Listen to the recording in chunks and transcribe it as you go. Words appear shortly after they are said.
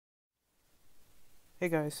Hey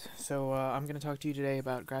guys, I'm going to talk to you today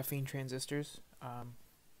about graphene transistors.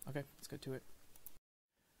 Okay, let's get to it.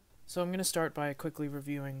 So I'm going to start by quickly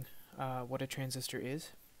reviewing what a transistor is.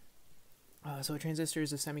 So a transistor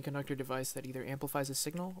is a semiconductor device that either amplifies a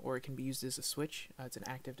signal or it can be used as a switch. It's an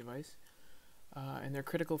active device. And they're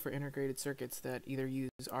critical for integrated circuits that either use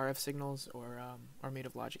RF signals or are made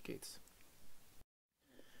of logic gates.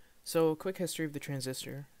 So a quick history of the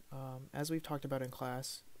transistor. As we've talked about in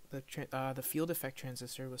class, the field effect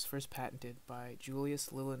transistor was first patented by Julius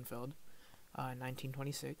Lilienfeld in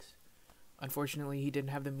 1926. Unfortunately, he didn't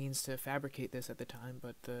have the means to fabricate this at the time,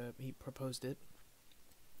 but he proposed it.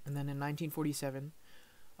 And then in 1947,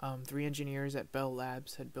 three engineers at Bell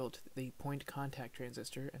Labs had built the point contact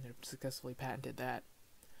transistor and had successfully patented that.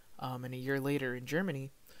 And a year later in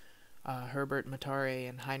Germany, Herbert Matare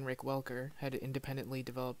and Heinrich Welker had independently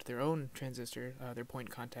developed their own transistor, their point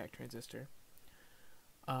contact transistor.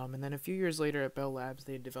 And then a few years later at Bell Labs,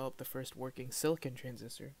 they developed the first working silicon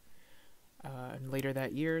transistor. And later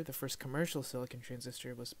that year, the first commercial silicon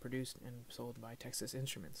transistor was produced and sold by Texas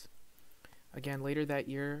Instruments. Again, later that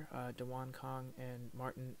year, Dewan Kong and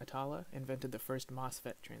Martin Atala invented the first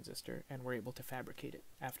MOSFET transistor and were able to fabricate it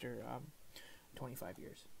after 25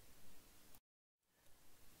 years.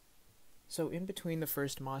 So in between the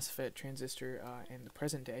first MOSFET transistor and the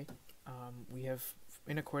present day, we have,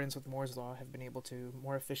 in accordance with Moore's law, have been able to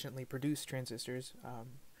more efficiently produce transistors,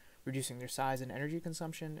 reducing their size and energy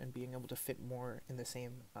consumption and being able to fit more in the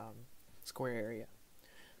same square area.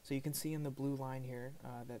 So you can see in the blue line here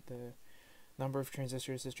that the number of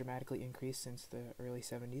transistors has dramatically increased since the early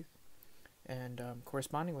 70s, and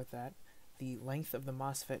corresponding with that, the length of the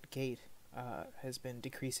MOSFET gate has been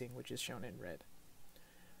decreasing, which is shown in red.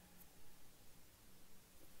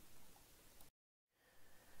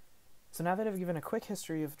 So now that I've given a quick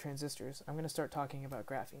history of transistors, I'm going to start talking about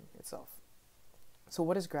graphene itself. So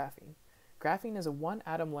what is graphene? Graphene is a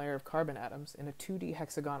one-atom layer of carbon atoms in a 2D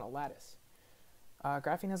hexagonal lattice.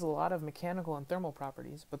 Graphene has a lot of mechanical and thermal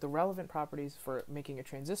properties, but the relevant properties for making a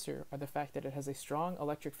transistor are the fact that it has a strong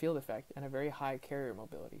electric field effect and a very high carrier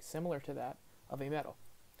mobility, similar to that of a metal.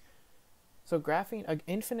 So graphene, an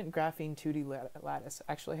infinite graphene 2D lattice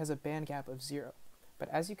actually has a band gap of 0. But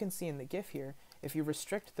as you can see in the GIF here, if you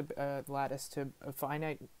restrict the lattice to a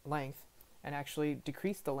finite length and actually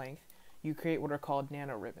decrease the length, you create what are called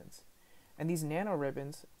nanoribbons. And these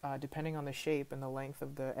nanoribbons, depending on the shape and the length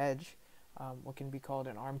of the edge, what can be called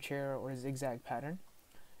an armchair or a zigzag pattern,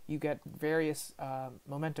 you get various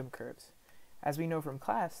momentum curves. As we know from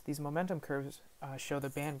class, these momentum curves show the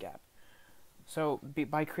band gap. So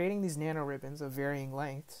by creating these nanoribbons of varying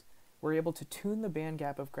lengths, we're able to tune the band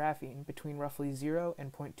gap of graphene between roughly 0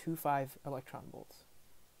 and 0.25 electron volts.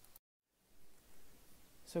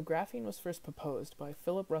 So graphene was first proposed by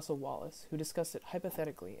Philip Russell Wallace, who discussed it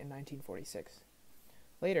hypothetically in 1946.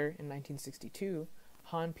 Later, in 1962,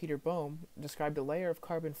 Hans-Peter Bohm described a layer of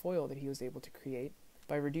carbon foil that he was able to create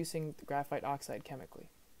by reducing the graphite oxide chemically.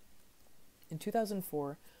 In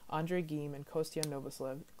 2004, Andrei Geim and Kostya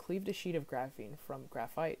Novoslev cleaved a sheet of graphene from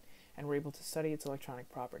graphite and were able to study its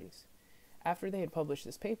electronic properties. After they had published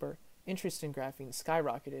this paper, interest in graphene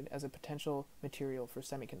skyrocketed as a potential material for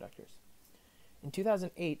semiconductors. In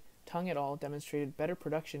 2008, Tung et al. Demonstrated better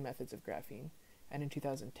production methods of graphene, and in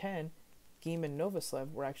 2010, Geim and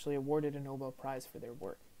Novoslev were actually awarded a Nobel Prize for their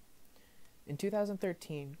work. In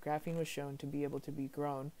 2013, graphene was shown to be able to be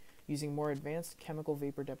grown using more advanced chemical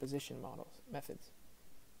vapor deposition methods.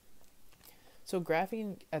 So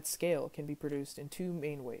graphene at scale can be produced in two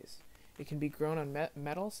main ways. It can be grown on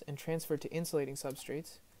metals and transferred to insulating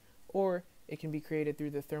substrates, or it can be created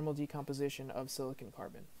through the thermal decomposition of silicon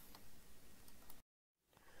carbon.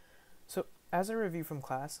 So, as a review from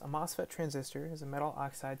class, a MOSFET transistor is a metal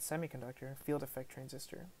oxide semiconductor field effect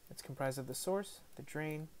transistor. It's comprised of the source, the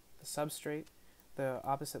drain, the substrate, the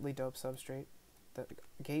oppositely doped substrate, the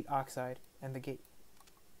gate oxide, and the gate.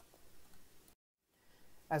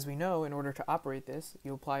 As we know, in order to operate this,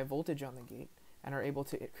 you apply voltage on the gate and are able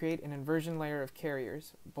to create an inversion layer of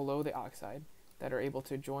carriers below the oxide that are able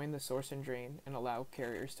to join the source and drain and allow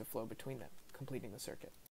carriers to flow between them, completing the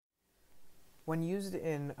circuit. When used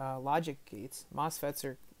in logic gates, MOSFETs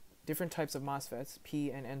or different types of MOSFETs, P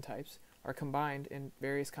and N types, are combined in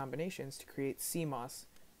various combinations to create CMOS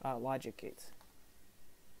logic gates.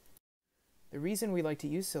 The reason we like to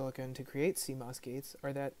use silicon to create CMOS gates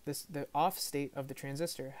are that the off state of the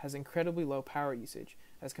transistor has incredibly low power usage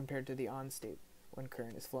as compared to the on state when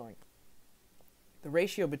current is flowing. The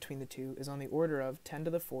ratio between the two is on the order of 10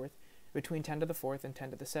 to the 4th, between 10 to the 4th and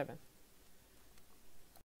 10 to the 7th.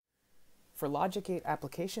 For logic gate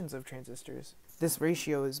applications of transistors, this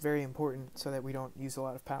ratio is very important so that we don't use a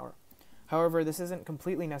lot of power. However, this isn't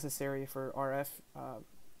completely necessary for RF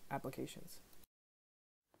applications.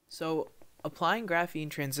 So, applying graphene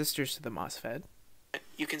transistors to the MOSFET,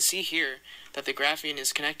 you can see here that the graphene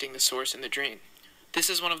is connecting the source and the drain. This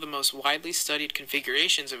is one of the most widely studied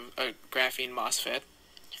configurations of a graphene MOSFET,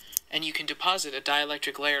 and you can deposit a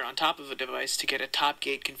dielectric layer on top of a device to get a top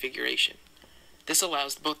gate configuration. This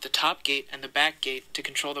allows both the top gate and the back gate to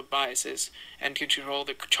control the biases and control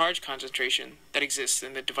the charge concentration that exists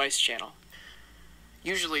in the device channel.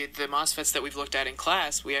 Usually, the MOSFETs that we've looked at in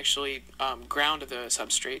class, we actually ground the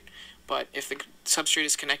substrate, but if the substrate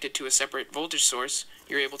is connected to a separate voltage source,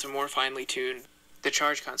 you're able to more finely tune the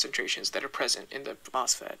charge concentrations that are present in the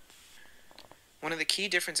MOSFET. One of the key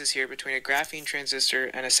differences here between a graphene transistor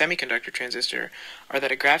and a semiconductor transistor are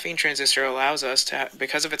that a graphene transistor allows us to,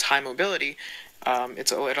 because of its high mobility,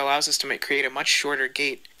 it allows us to create a much shorter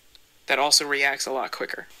gate that also reacts a lot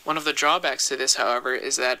quicker. One of the drawbacks to this, however,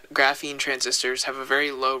 is that graphene transistors have a very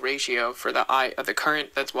low ratio for the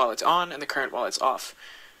current that's while it's on and the current while it's off.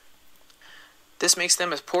 This makes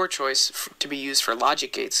them a poor choice to be used for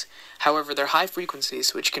logic gates. However, their high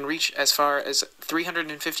frequencies, which can reach as far as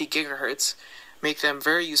 350 gigahertz, make them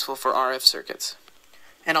very useful for RF circuits.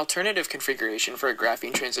 An alternative configuration for a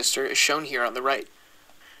graphene transistor is shown here on the right.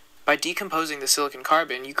 By decomposing the silicon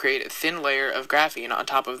carbon, you create a thin layer of graphene on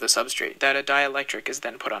top of the substrate that a dielectric is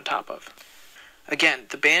then put on top of. Again,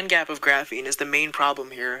 the band gap of graphene is the main problem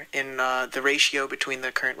here in the ratio between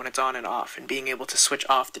the current when it's on and off and being able to switch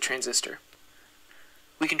off the transistor.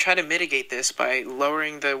 We can try to mitigate this by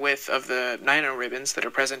lowering the width of the nanoribbons that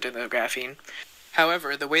are present in the graphene.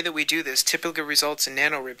 However, the way that we do this typically results in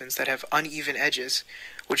nanoribbons that have uneven edges,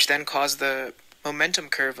 which then cause the momentum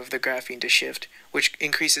curve of the graphene to shift, which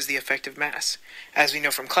increases the effective mass. As we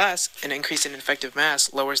know from class, an increase in effective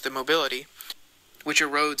mass lowers the mobility, which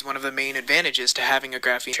erodes one of the main advantages to having a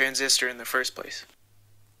graphene transistor in the first place.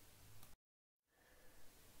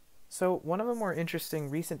 So, one of the more interesting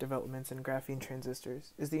recent developments in graphene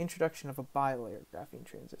transistors is the introduction of a bilayer graphene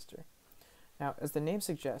transistor. Now, as the name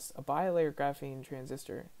suggests, a bilayer graphene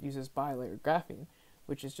transistor uses bilayer graphene,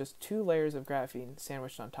 which is just two layers of graphene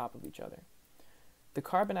sandwiched on top of each other. The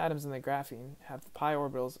carbon atoms in the graphene have pi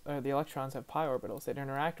orbitals, the electrons have pi orbitals that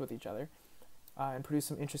interact with each other and produce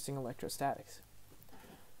some interesting electrostatics.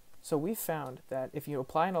 So we've found that if you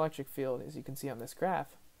apply an electric field, as you can see on this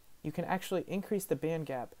graph, you can actually increase the band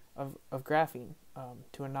gap of graphene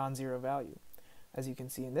to a non-zero value. As you can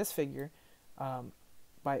see in this figure,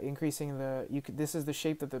 by increasing this is the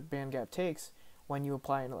shape that the band gap takes when you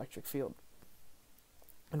apply an electric field.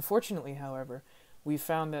 Unfortunately, however, we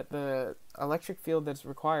found that the electric field that's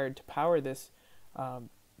required to power this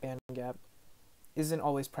band gap isn't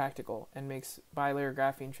always practical and makes bilayer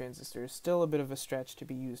graphene transistors still a bit of a stretch to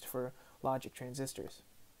be used for logic transistors.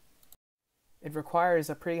 It requires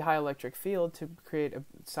a pretty high electric field to create a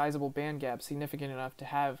sizable band gap significant enough to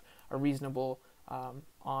have a reasonable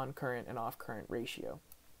on current and off current ratio.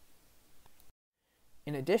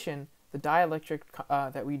 In addition, the dielectric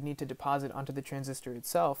that we'd need to deposit onto the transistor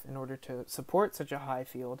itself in order to support such a high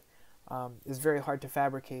field is very hard to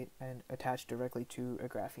fabricate and attach directly to a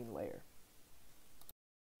graphene layer.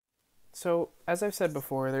 So, as I've said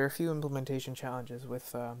before, there are a few implementation challenges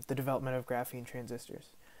with the development of graphene transistors.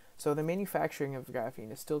 So the manufacturing of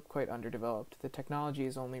graphene is still quite underdeveloped. The technology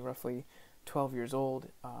is only roughly 12 years old,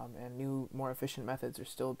 and new, more efficient methods are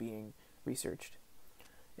still being researched.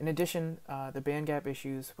 In addition, the band gap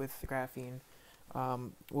issues with graphene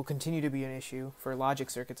will continue to be an issue for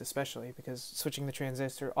logic circuits especially, because switching the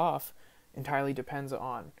transistor off entirely depends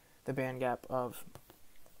on the band gap of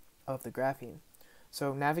the graphene.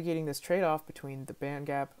 So navigating this trade-off between the band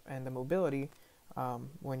gap and the mobility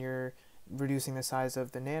when you're reducing the size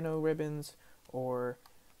of the nanoribbons or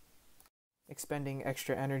expending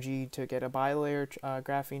extra energy to get a bilayer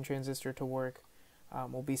graphene transistor to work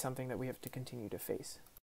will be something that we have to continue to face.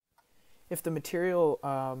 If the material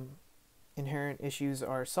inherent issues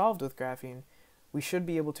are solved with graphene, we should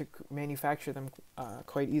be able to manufacture them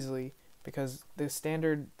quite easily, because the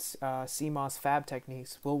standard CMOS fab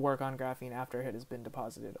techniques will work on graphene after it has been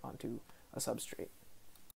deposited onto a substrate.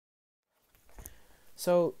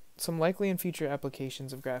 So, some likely and future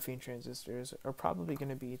applications of graphene transistors are probably going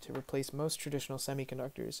to be to replace most traditional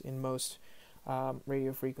semiconductors in most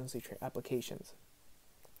radio frequency applications.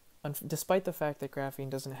 Despite the fact that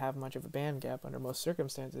graphene doesn't have much of a band gap under most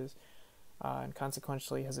circumstances, and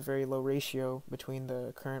consequently has a very low ratio between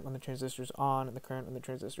the current when the transistor is on and the current when the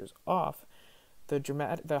transistor is off,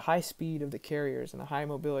 the high speed of the carriers and the high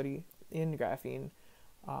mobility in graphene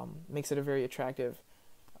makes it a very attractive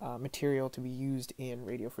material to be used in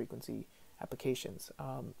radio frequency applications.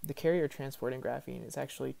 The carrier transporting graphene is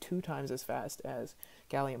actually 2 times as fast as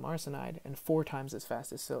gallium arsenide and 4 times as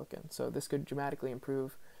fast as silicon. So this could dramatically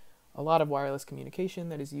improve a lot of wireless communication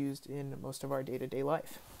that is used in most of our day-to-day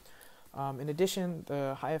life. In addition,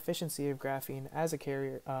 the high efficiency of graphene as a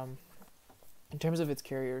carrier, in terms of its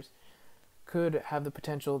carriers, could have the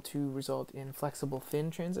potential to result in flexible thin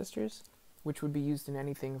transistors, which would be used in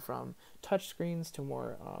anything from touch screens to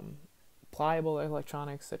more pliable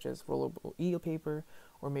electronics such as rollable e-paper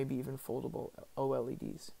or maybe even foldable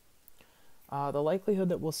OLEDs. The likelihood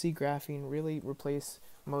that we'll see graphene really replace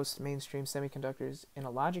most mainstream semiconductors in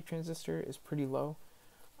a logic transistor is pretty low,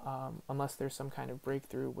 unless there's some kind of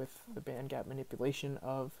breakthrough with the bandgap manipulation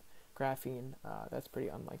of graphene. That's pretty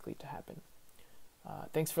unlikely to happen.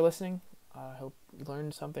 Thanks for listening. I hope you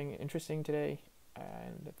learned something interesting today,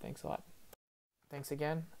 and thanks a lot. Thanks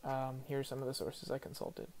again. Here are some of the sources I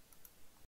consulted.